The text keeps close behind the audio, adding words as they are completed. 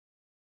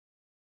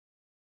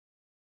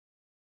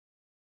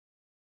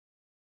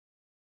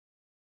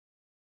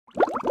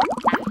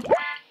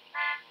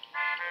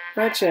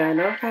My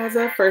channel has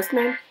a first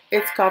name,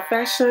 it's called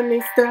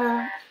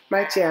Fashionista.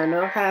 My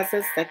channel has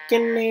a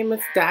second name,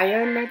 it's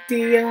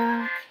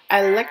Dia.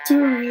 I like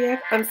to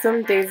react on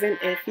some days, and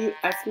if you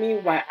ask me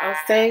why, I'll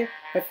say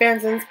my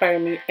fans inspire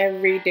me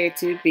every day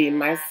to be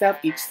myself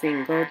each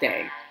single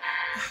day.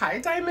 Hi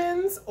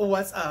Diamonds,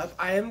 what's up?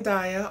 I am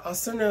Dia,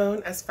 also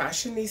known as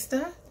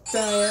FashionistaDia,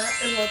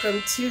 and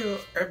welcome to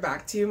or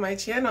back to my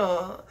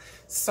channel.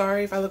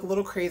 Sorry if I look a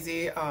little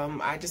crazy.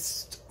 I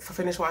just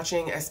finished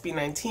watching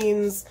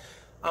SB19's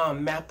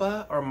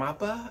Mappa or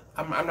Mappa.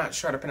 I'm not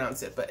sure how to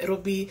pronounce it, but it'll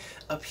be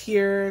up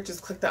here.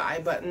 Just click the I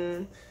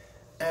button.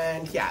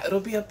 And yeah, it'll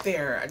be up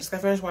there. I just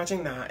got finished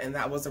watching that, and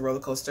that was a roller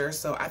coaster.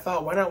 So I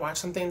thought, why not watch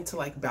something to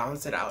like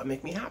balance it out and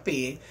make me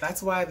happy?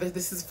 That's why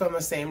this is from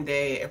the same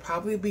day. It'll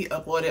probably be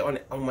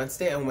uploaded on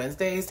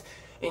Wednesdays.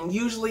 And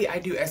usually I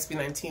do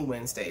SB19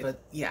 Wednesday.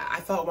 But yeah, I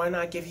thought, why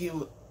not give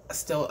you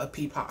still a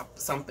P-pop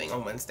something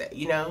on Wednesday,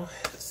 you know?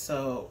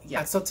 So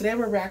yeah, so today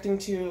we're reacting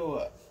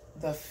to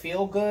the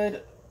Feel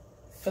Good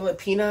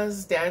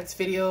Pilipinas Dance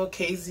video,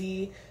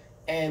 KZ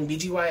and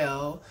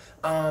BGYO.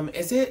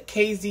 Is it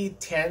KZ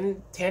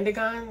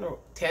Tandigan or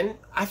 10?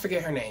 I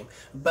forget her name,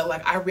 but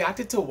like I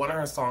reacted to one of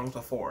her songs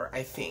before,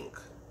 I think.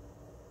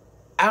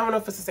 I don't know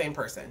if it's the same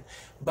person,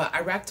 but I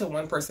reacted to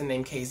one person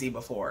named KZ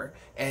before,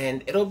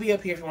 and it'll be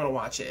up here if you want to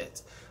watch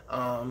it.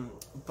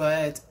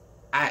 But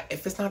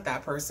if it's not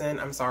that person,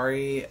 I'm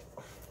sorry.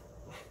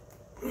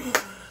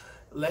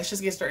 Let's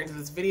just get straight into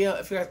this video.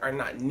 If you guys are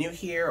not new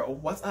here,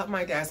 what's up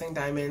my dazzling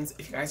diamonds?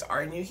 If you guys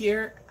are new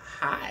here,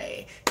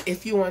 hi.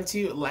 If you want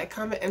to like,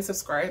 comment, and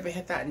subscribe and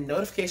hit that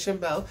notification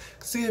bell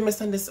so you don't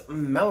miss on this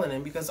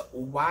melanin, because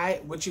why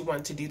would you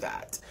want to do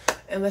that?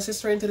 And let's just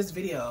straight into this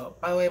video.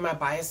 By the way, my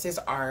biases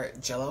are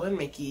Jello and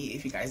Mickey,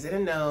 if you guys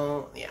didn't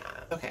know. Yeah,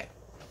 okay.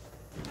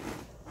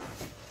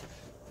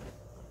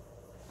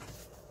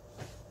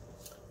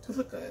 Does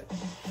look good.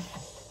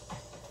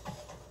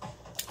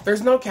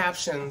 There's no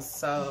captions,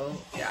 so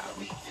yeah.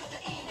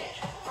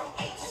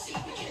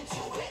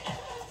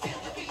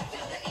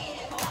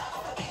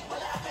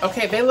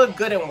 Okay, they look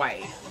good in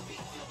white.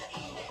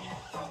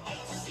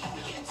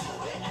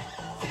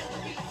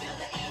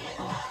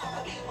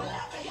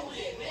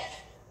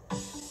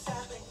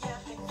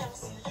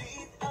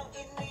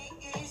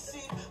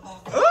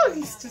 Oh,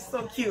 he's just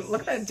so cute.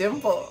 Look at that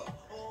dimple.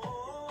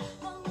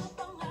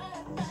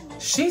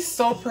 She's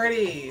so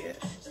pretty.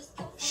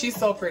 She's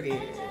so pretty.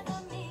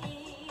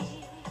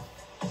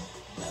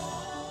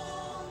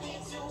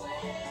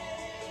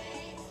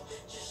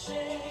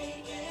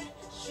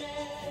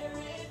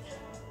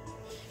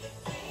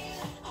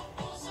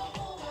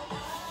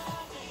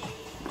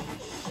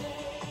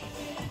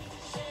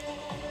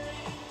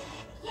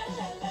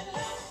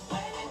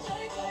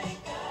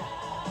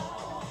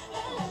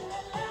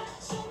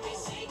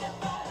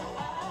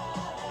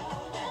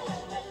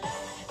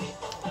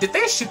 Did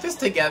they shoot this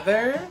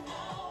together?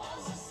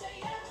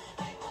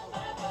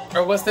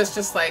 Or was this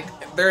just like,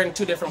 they're in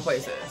two different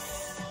places?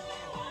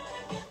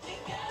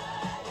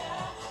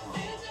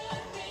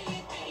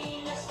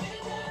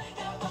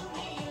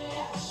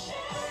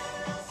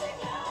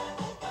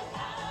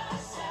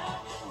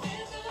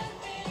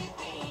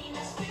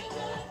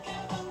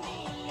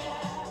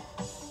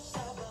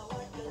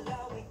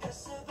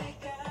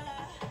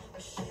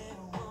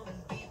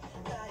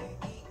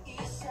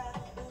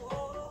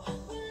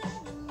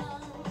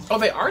 Oh,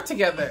 they are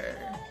together.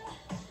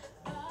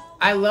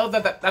 I love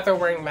that they're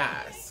wearing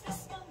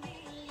masks.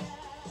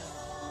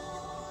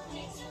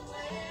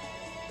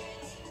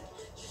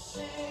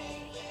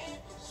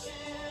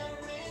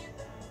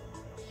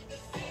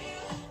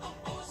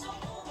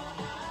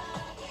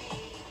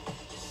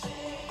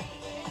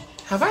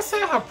 Have I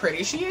said how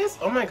pretty she is?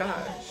 Oh my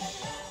gosh.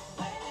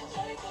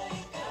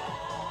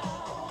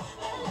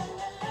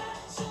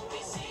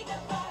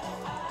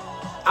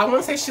 I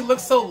wouldn't say she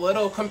looks so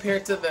little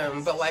compared to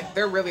them, but like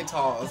they're really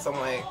tall, so I'm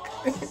like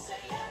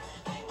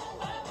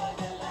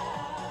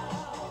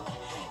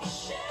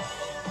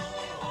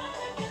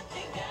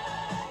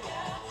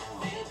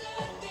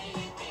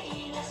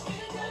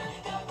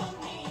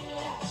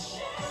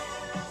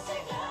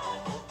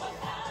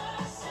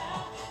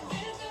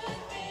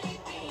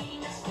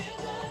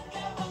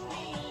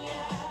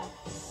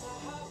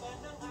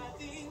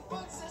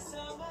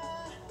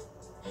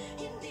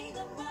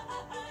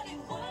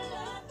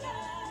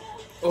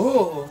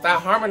ooh,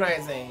 that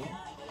harmonizing.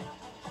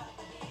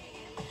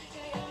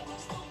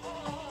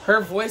 Her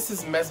voice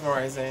is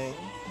mesmerizing.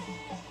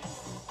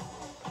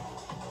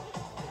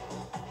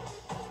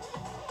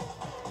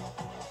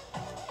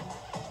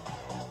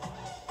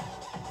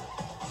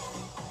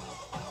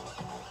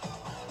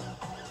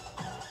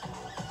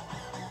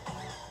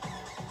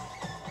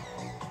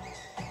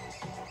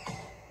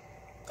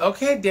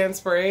 Okay, dance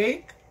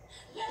break.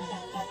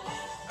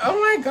 Oh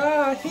my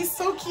god, he's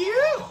so cute.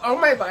 Oh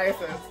my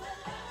biases.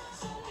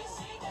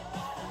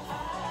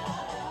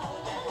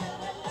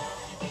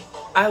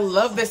 I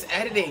love this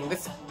editing.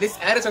 This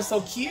edits are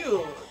so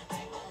cute.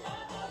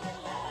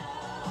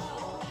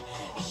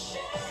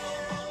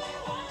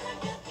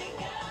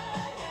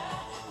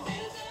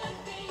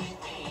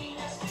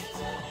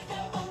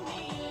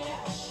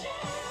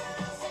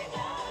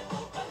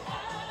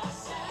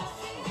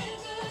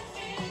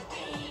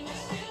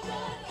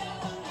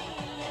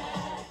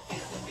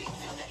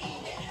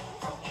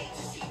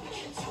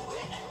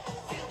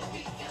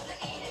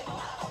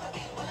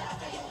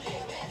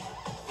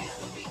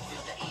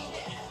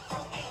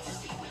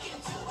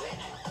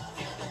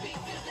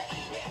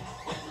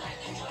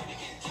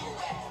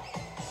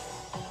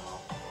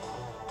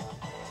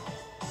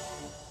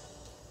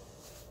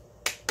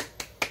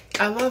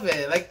 I love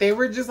it. Like, they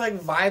were just like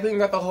vibing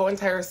about the whole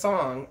entire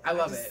song. I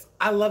love it.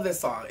 I love this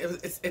song.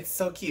 It's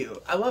so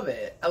cute. I love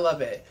it. I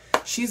love it.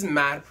 She's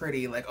mad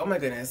pretty. Like, oh my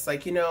goodness.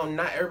 Like, you know,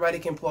 not everybody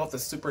can pull off the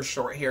super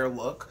short hair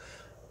look.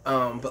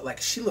 But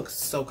like, she looks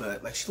so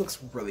good. Like, she looks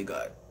really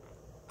good.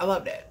 I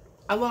loved it.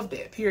 I loved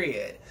it.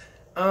 Period.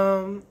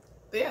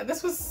 Yeah,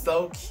 this was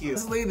so cute.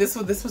 Honestly, this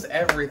was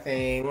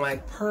everything.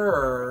 Like,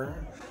 purr.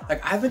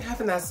 Like, I've been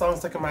having that song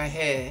stuck in my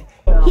head.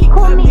 He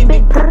called me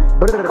big purr.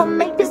 Come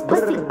make this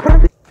pussy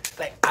purr.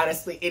 Like,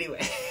 honestly,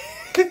 anyway.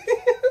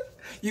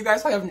 You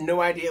guys probably have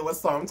no idea what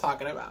song I'm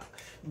talking about.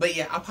 But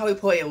yeah, I'll probably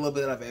play a little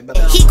bit of it. But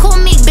he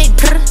called me big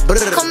purr.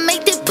 Come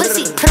make this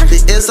pussy purr. The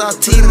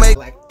SRT make.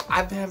 Like,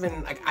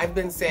 I've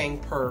been saying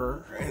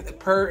purr.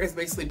 Purr is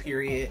basically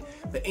period.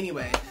 But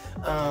anyway,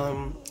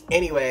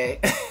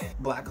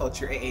 Black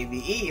culture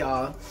AAVE,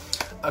 y'all.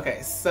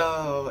 Okay,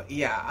 so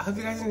yeah, I hope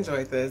you guys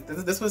enjoyed this.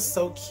 This was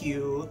so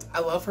cute.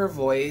 I love her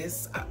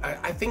voice.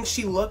 I think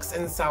she looks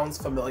and sounds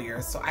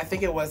familiar, so I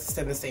think it was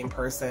the same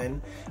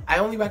person. I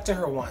only reacted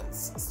to her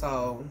once,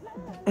 so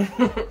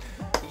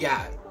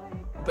yeah.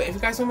 But if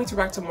you guys want me to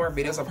react to more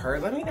videos of her,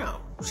 let me know.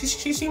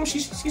 She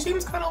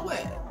seems kind of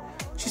lit.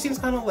 She seems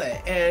kind of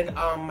lit. And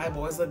my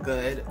boys look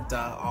good,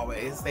 duh,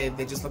 always. They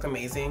just look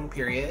amazing,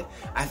 period.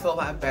 I feel a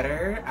lot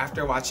better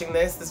after watching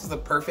this. This was a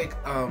perfect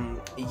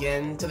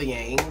yin to the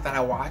yang that I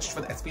watched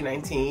for the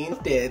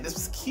SB19. This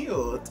was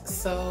cute.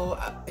 So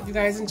if you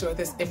guys enjoyed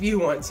this, if you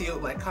want to,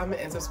 like,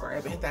 comment, and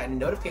subscribe, and hit that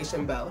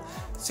notification bell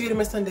so you don't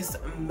miss on this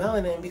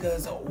melanin,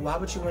 because why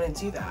would you want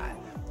to do that?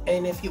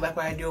 And if you like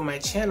what I do on my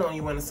channel and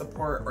you want to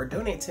support or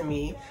donate to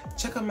me,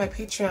 check out my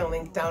Patreon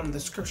link down in the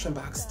description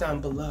box down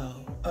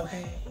below,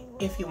 okay?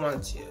 If you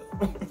want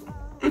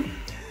to.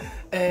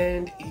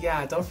 And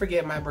yeah, don't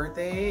forget, my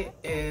birthday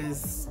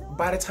is,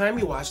 by the time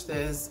you watch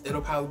this,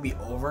 it'll probably be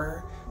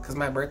over, because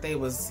my birthday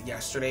was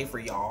yesterday for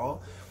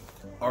y'all,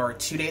 or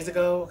 2 days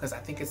ago, because I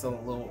think it's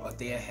a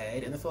day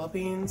ahead in the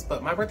Philippines.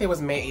 But my birthday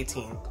was May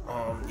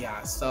 18th.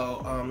 Yeah,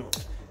 so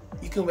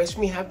you can wish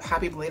me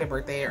happy belated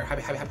birthday, or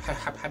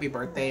happy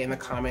birthday in the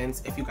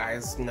comments if you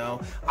guys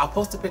know. I'll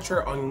post a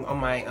picture on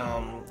my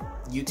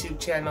YouTube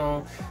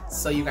channel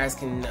so you guys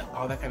can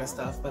all that kind of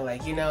stuff. But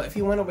like, you know, if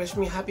you want to wish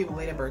me happy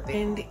belated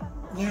birthday, and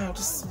yeah,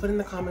 just put in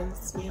the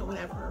comments, yeah,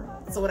 whatever.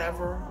 So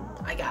whatever,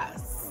 I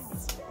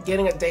guess.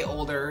 Getting a day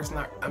older is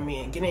not, I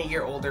mean, getting a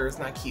year older is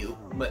not cute,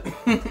 but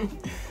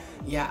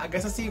yeah, I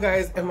guess I'll see you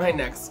guys in my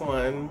next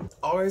one.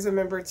 Always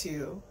remember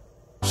to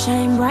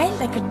shine bright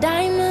like a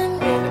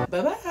diamond.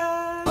 Bye-bye.